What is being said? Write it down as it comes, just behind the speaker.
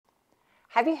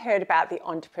Have you heard about the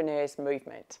Entrepreneurs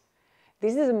Movement?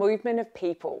 This is a movement of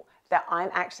people that I'm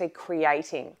actually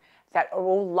creating that are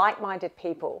all like-minded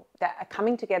people that are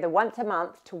coming together once a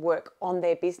month to work on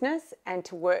their business and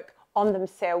to work on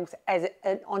themselves as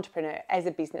an entrepreneur, as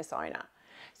a business owner.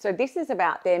 So this is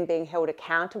about them being held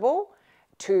accountable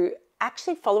to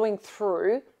actually following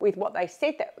through with what they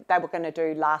said that they were going to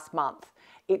do last month.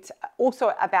 It's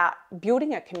also about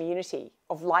building a community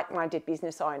of like-minded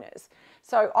business owners.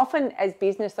 So often as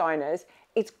business owners,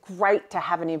 it's great to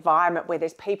have an environment where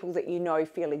there's people that you know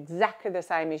feel exactly the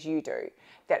same as you do,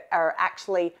 that are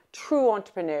actually true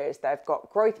entrepreneurs. They've got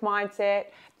growth mindset,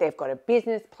 they've got a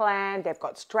business plan, they've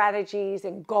got strategies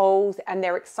and goals, and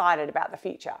they're excited about the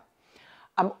future.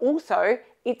 Also,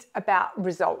 it's about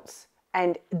results.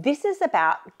 And this is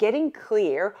about getting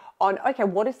clear on, okay,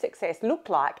 what does success look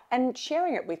like, and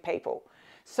sharing it with people.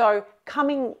 So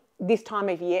coming this time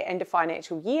of year, end of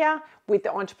financial year, with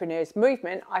the Entrepreneurs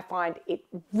Movement, I find it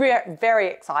very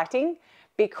exciting,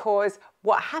 because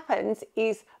what happens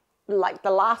is, like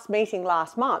the last meeting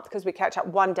last month, because we catch up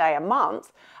one day a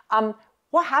month,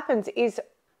 what happens is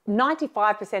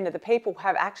 95% of the people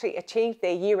have actually achieved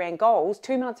their year-end goals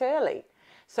 2 months early.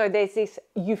 So there's this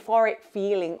euphoric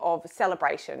feeling of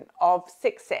celebration, of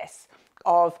success,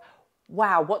 of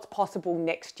wow, what's possible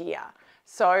next year.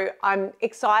 So I'm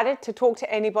excited to talk to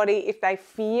anybody if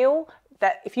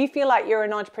you feel like you're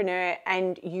an entrepreneur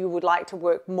and you would like to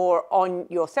work more on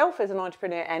yourself as an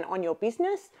entrepreneur and on your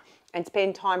business and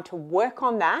spend time to work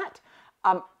on that.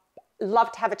 Love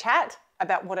to have a chat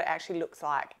about what it actually looks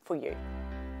like for you.